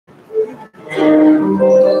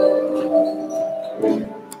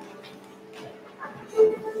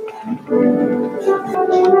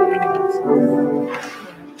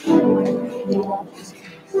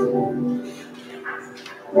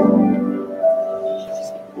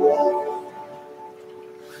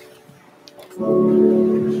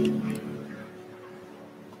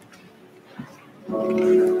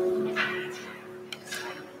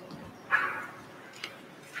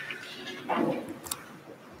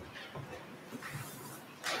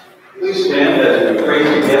Please stand as we pray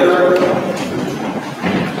together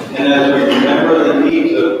and as we remember the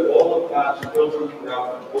needs of all of God's children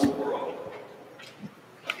throughout the whole world.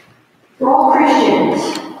 For all Christians,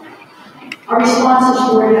 our response is,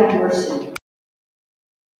 Lord, have mercy.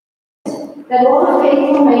 That all the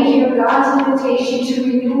faithful may hear God's invitation to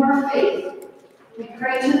renew our faith, we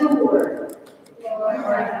pray to the Lord.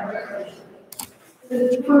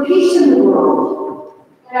 For peace in the world,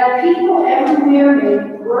 that people everywhere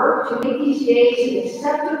may work to make these days an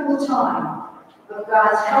acceptable time of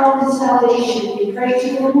God's help and salvation, we pray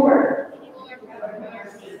to the Lord.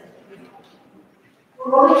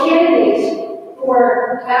 For all the candidates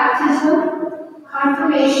for baptism,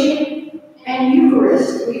 confirmation, and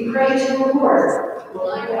Eucharist, we pray to the Lord.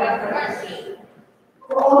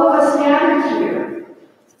 For all of us gathered here,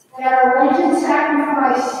 that our Lenten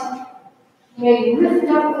sacrifice may lift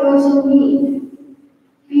up those in need,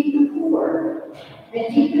 feed the poor,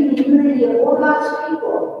 and deepen the unity of all God's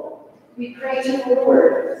people, we pray to the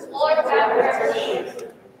Lord. Lord, have mercy.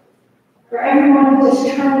 For everyone who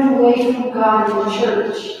has turned away from God in the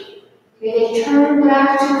church, may they turn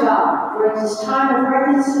back to God during this time of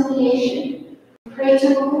reconciliation. We pray to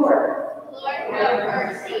the Lord. Lord, have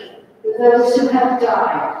mercy. For those who have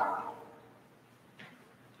died,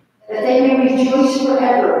 that they may rejoice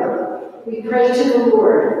forever, we pray to the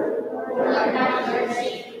Lord. Lord, have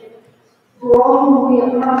mercy. For all whom we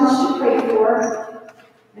have promised to pray for,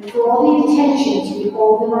 and for all the intentions we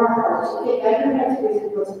hold in our hearts, okay, I don't have to raise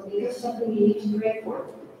it, but think of something you need to pray for.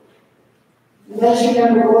 And let's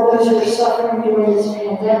remember all those who are suffering during this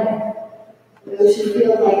pandemic, those who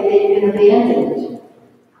feel like they've been abandoned,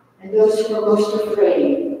 and those who are most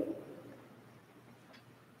afraid.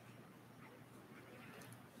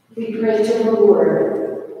 We pray to the Lord.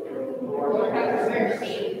 Lord, have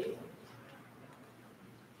mercy.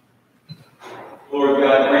 Lord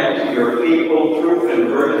God, grant to your people truth and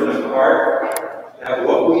burden of heart, that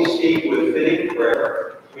what we seek with fitting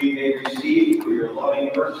prayer, we may receive through your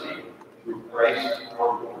loving mercy, through Christ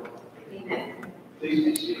our Lord. Amen. Please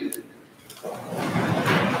be seated.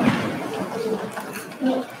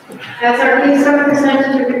 As our leads are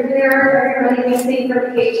presented to prepare, everybody may sing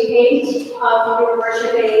for page 8 of your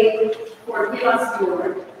worship aid for Give Us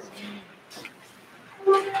Lord.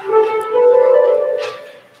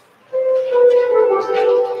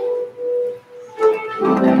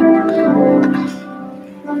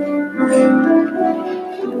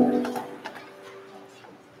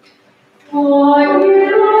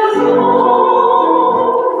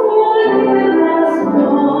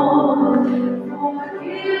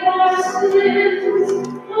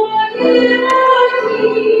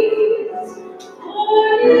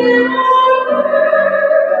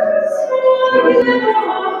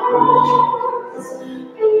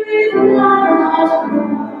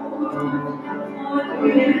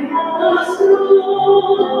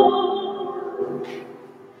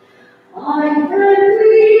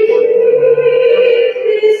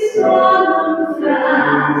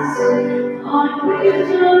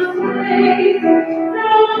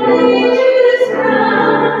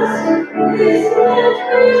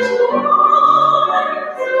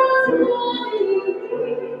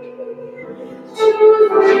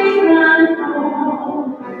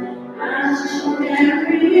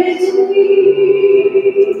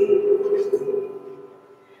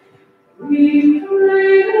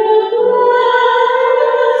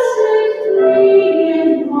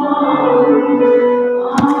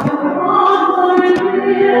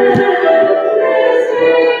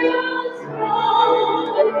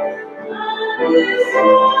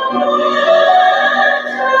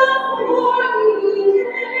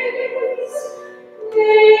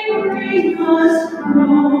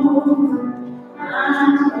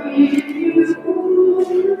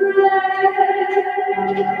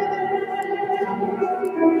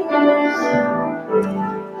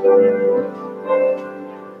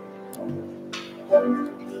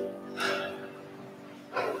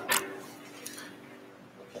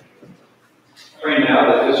 Pray now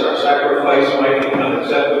that this our sacrifice might become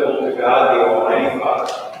acceptable to God, the Almighty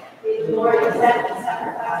Father. May the Lord accept the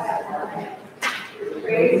sacrifice of our life.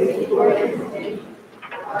 Praise the Lord and His name.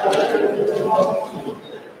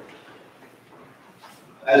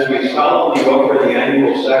 As we solemnly offer the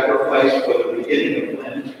annual sacrifice for the beginning of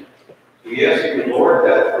Lent, we ask you, Lord,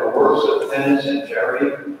 that for works of penance and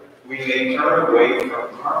charity, we may turn away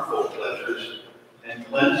from harmful pleasures and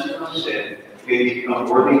cleansed from sin, may become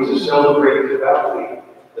worthy to celebrate devoutly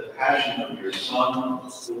the passion of your Son,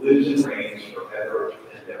 who lives and reigns forever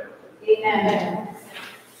and ever. Amen.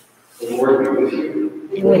 The Lord be with you.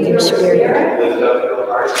 And with your spirit. Lift up your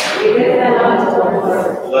hearts. We lift them up to the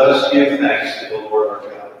Lord. Let us give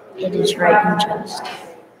It is right and just.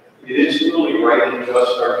 It is truly right and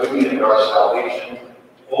just, our duty and our salvation,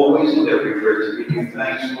 always and everywhere to give you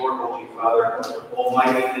thanks, Lord, Holy Father,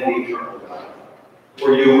 Almighty and eternal God.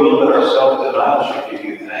 For you will that our self-denial should give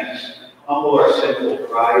you thanks, humble our sinful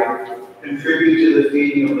pride, contribute to the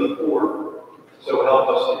feeding of the poor, so help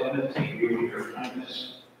us to imitate you in your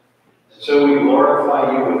kindness. And so we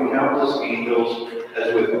glorify you with countless angels,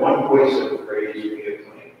 as with one voice of praise we acclaim.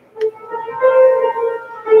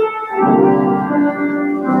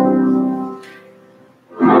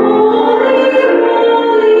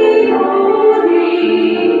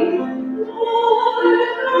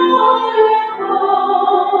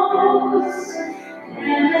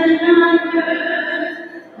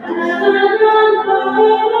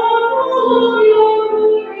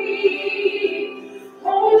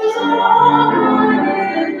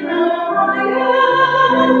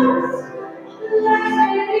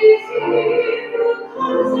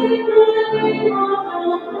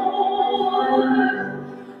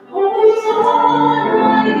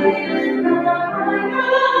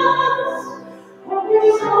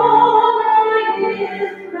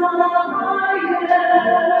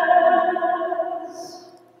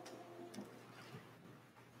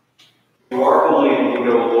 You are holy indeed, O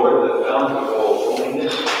Lord, the fount of all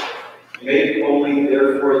holiness. Make holy,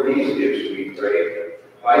 therefore, these gifts, we pray,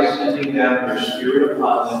 by sending down your Spirit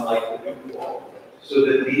upon them like the dewfall, so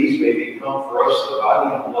that these may become for us the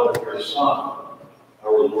body and blood of your Son,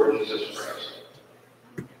 our Lord Jesus Christ.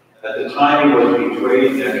 At the time he was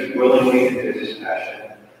betrayed and willingly entered his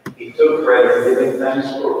passion, he took bread and giving thanks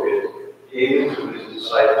for it, gave it to his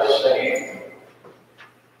disciples, saying,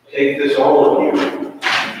 "Take this, all of you,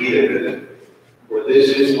 and eat of it. For this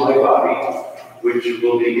is my body, which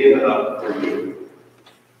will be given up for you."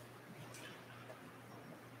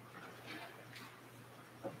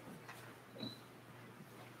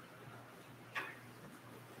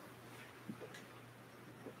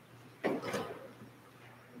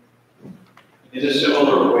 In a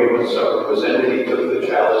similar way, when supper was ended, he took the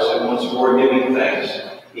chalice, and once more giving thanks,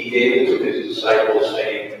 he gave it to his disciples,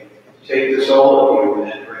 saying, "Take this, all of you,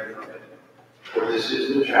 and drink from it. For this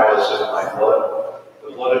is the chalice of my blood,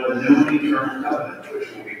 the blood of the new and eternal covenant, which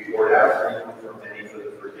will be poured out for you and for many for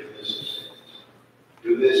the forgiveness of sins.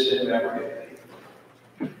 Do this in memory of me."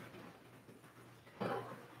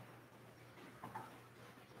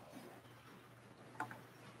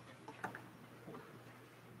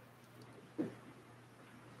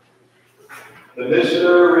 The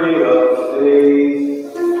mystery of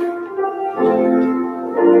faith.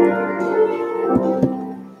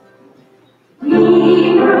 We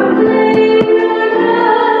proclaim your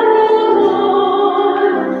love, Lord,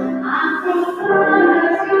 and proclaim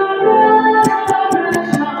your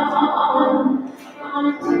resurrection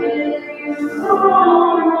until you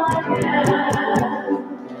come again.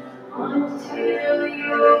 Until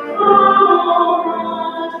you come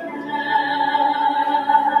again.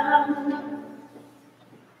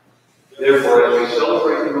 Therefore, as we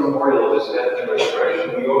celebrate the memorial of his death and resurrection,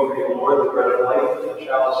 we offer you, Lord, the bread of life and the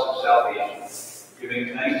chalice of salvation, giving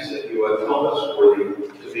thanks that you have held us worthy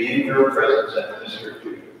to be in your presence and minister to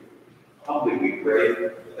you. Humbly we pray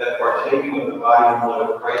that partaking of the body and blood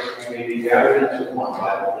of Christ, we may be gathered into one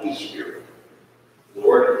by the Holy Spirit.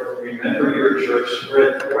 Lord, remember your church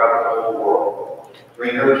spread throughout the whole world.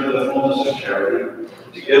 Bring her to the fullness of charity,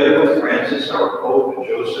 together with Francis, our Pope, and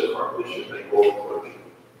Joseph, our Bishop and World Clergy.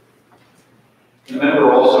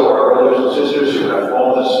 Remember also our brothers and sisters who have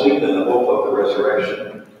fallen asleep in the hope of the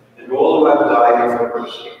resurrection, and all who have died in your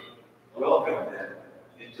mercy. Welcome them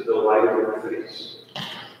into the light of your face.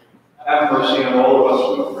 Have mercy on all of us,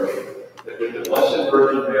 we pray, that with the Blessed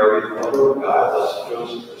Virgin Mary, the Mother of God, Blessed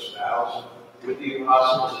Joseph, her spouse, with the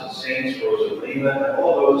apostles and saints, Rose of Lima, and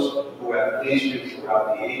all those who have pleased you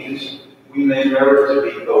throughout the ages, we may merit to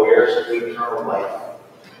be co-heirs of eternal life.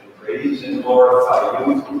 And praise and glorify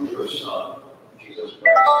you through your Son, Jesus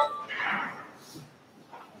Christ.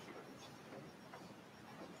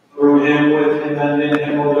 Through him, with him, and in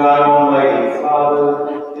him, O God, Almighty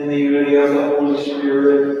Father, in the unity of the Holy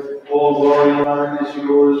Spirit, all glory and honor is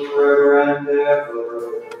yours forever and ever.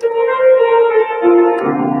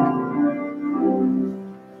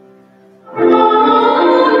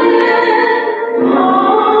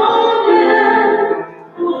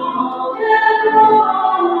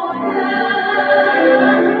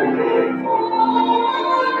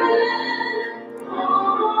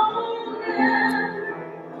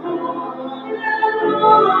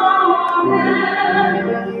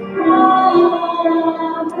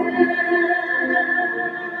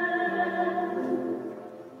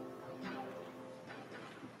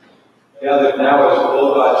 Gathered now as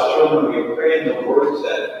all God's children, we pray in the words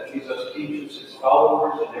that Jesus teaches his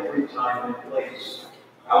followers in every time and place.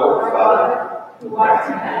 Our Father, who art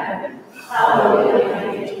in heaven, hallowed be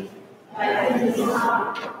thy name. Thy kingdom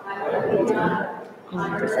come, thy will be done,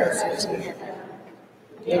 on earth as it is in heaven.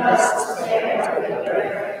 Give us this day our daily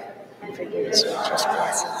bread, and forgive us our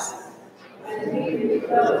trespasses, and we forgive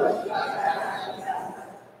those who trespass against us.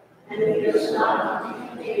 And lead us not into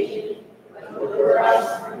temptation, but deliver us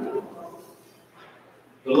from evil.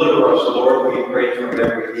 Deliver us, Lord, we pray, from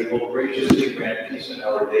every evil. Graciously grant peace in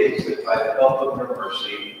our days, that by the help of your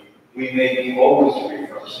mercy we may be always free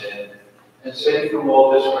from sin, and safe from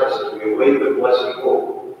all distresses. We await the blessed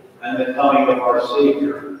hope and the coming of our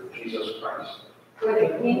Savior, Jesus Christ. For the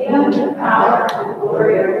kingdom, the power, and the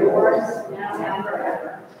glory are yours, now and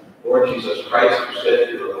forever. Lord Jesus Christ, who said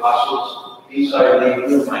to the apostles, "Peace I leave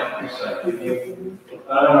you, my peace I give you," look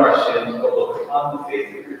not on our sins, but look upon the faith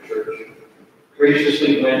of your church.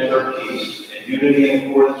 Graciously grant her peace and unity in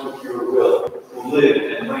accordance with your will, who live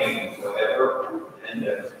and reign forever and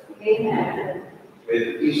ever. Amen. May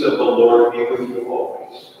the peace of the Lord be with you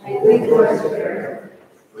always. And with your spirit.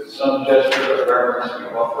 With some gesture of reverence, we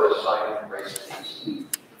offer a sign of grace.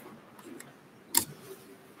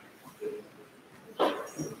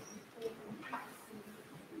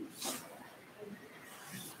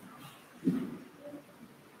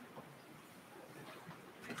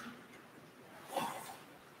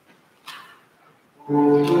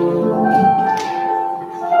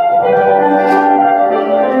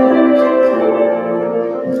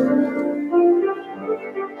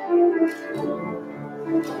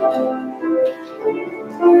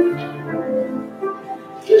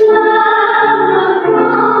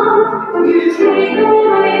 You take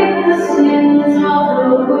away the sins of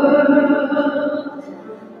the world.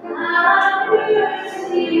 Have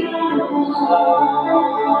mercy on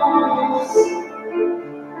us.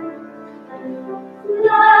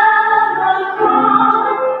 Lamb of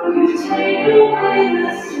God, you take away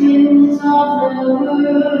the sins of the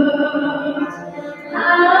world.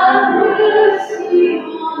 Have mercy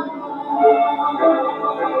on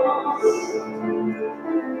us.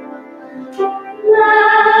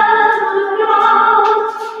 Lamb of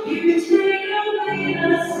God, you take away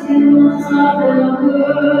the sins of the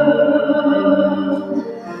world.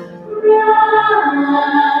 Grant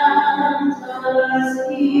us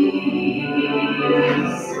peace.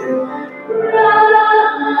 Grant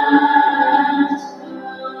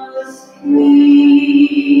us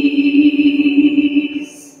peace.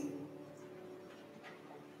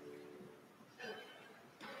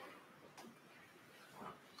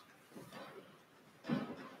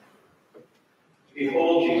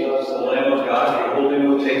 Behold Jesus, the Lamb of God, behold him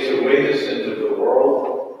who takes away the sins of the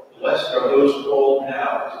world. Blessed are those called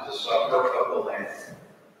now to the supper of the Lamb.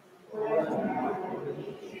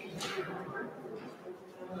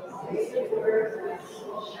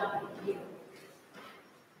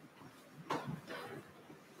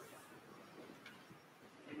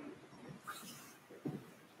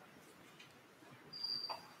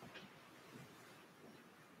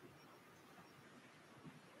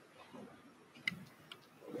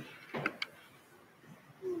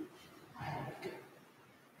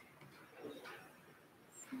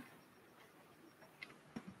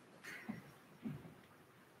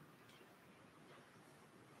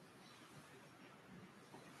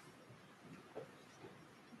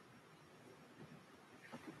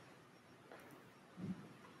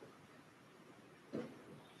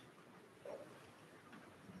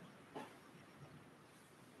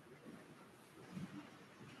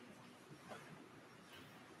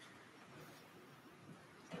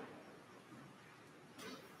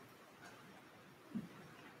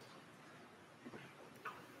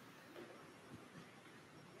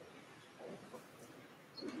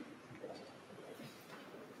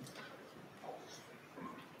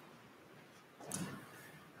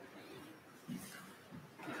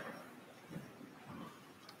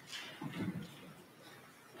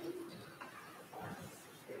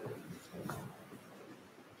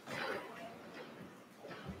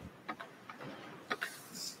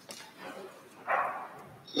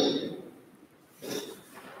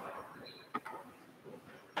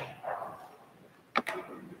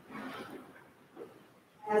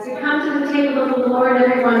 As we come to the table of the Lord,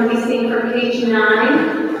 everyone, we sing from page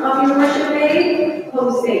 9 of your worship aid,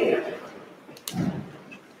 Hosea.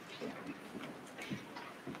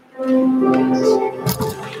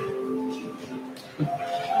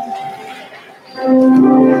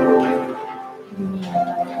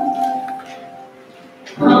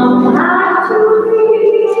 Come back to me,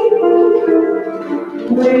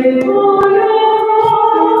 wait for your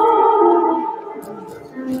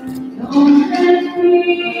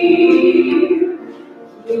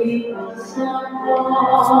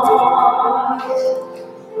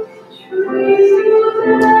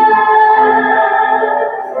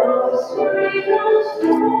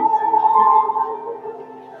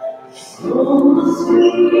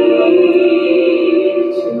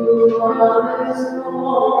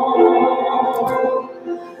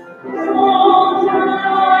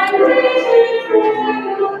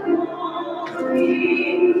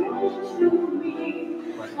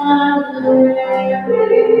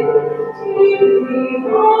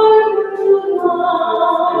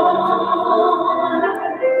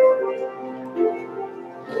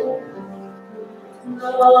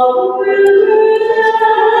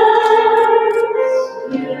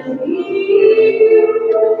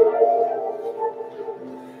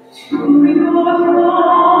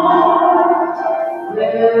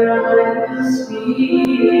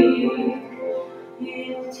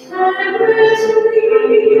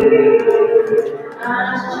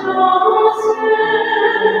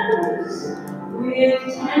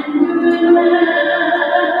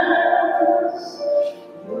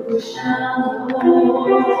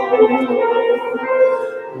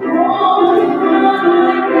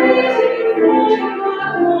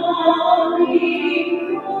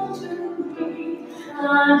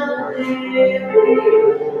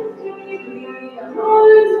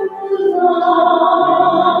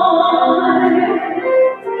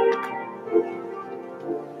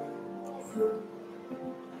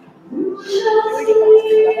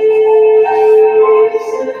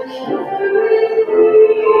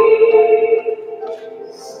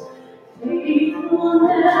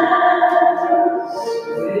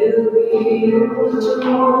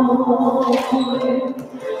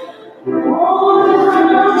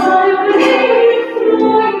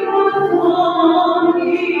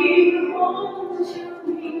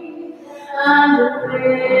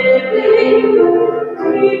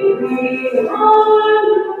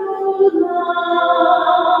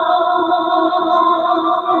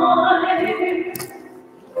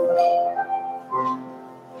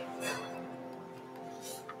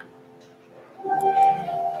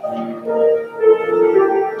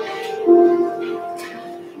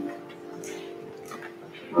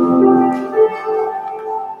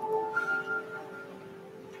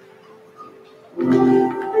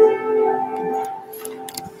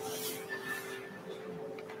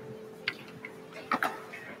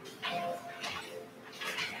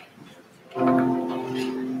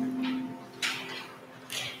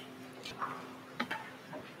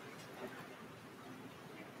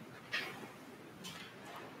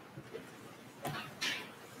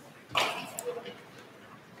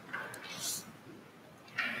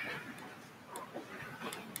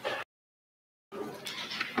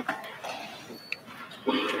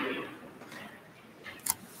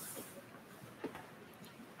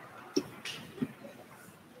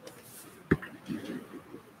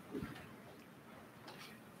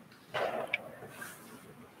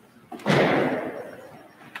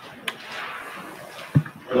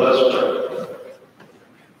Let us pray.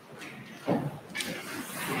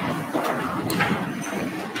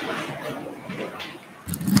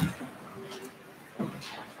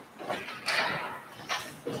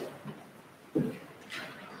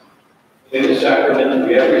 In the sacrament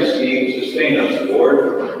we have received, sustain us,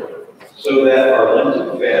 Lord, so that our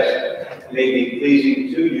Lenten fast may be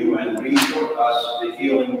pleasing to you and be for us the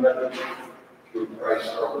healing remedy through Christ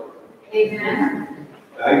our Lord. Amen.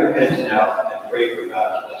 Bow your heads now and pray for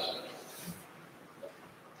God's blessing.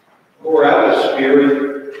 Pour out a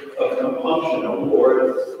spirit of compunction, O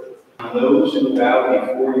Lord, on those who bow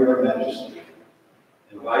before your majesty.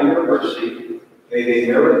 And by your mercy, may they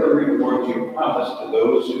merit the reward you promised to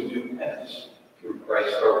those who do penance through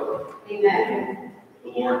Christ our Lord. Amen. The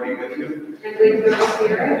Lord be with you. And with your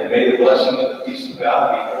spirit. And may the blessing of the peace of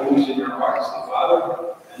God be always in your hearts, the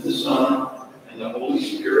Father, and the Son, and the Holy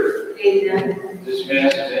Spirit. Amen. This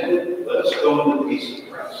Mass is ended. Let us go in the peace of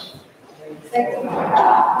Christ. Thank you,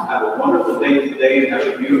 God. Have a wonderful day today and have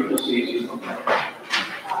a beautiful season.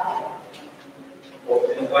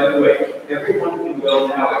 Oh, and by the way, everyone can go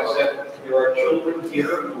now except there are children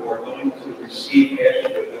here who are going to receive cash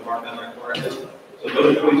with them on their card. So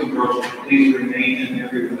those boys and girls, please remain and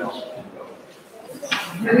everyone else can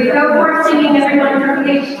go. And we go forth singing everyone from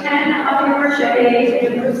page 10 of your worship aid,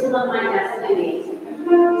 Jerusalem, my destiny.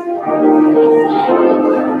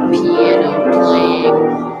 Piano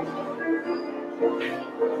playing.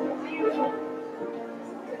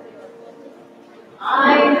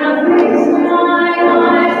 I have fixed my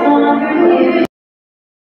eyes on you.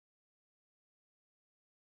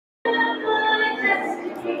 My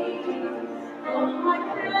destiny, oh, I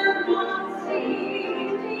cannot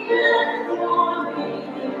see the end for me.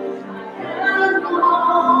 I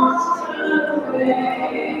cannot turn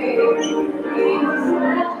away. Please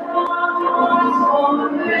let my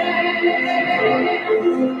heart obey.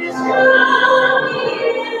 This journey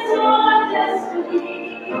is our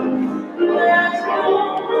destiny. Let your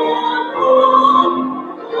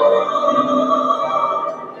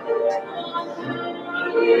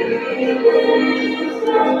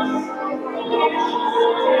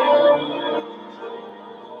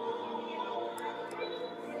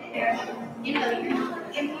You know,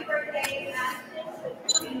 if you were paying that,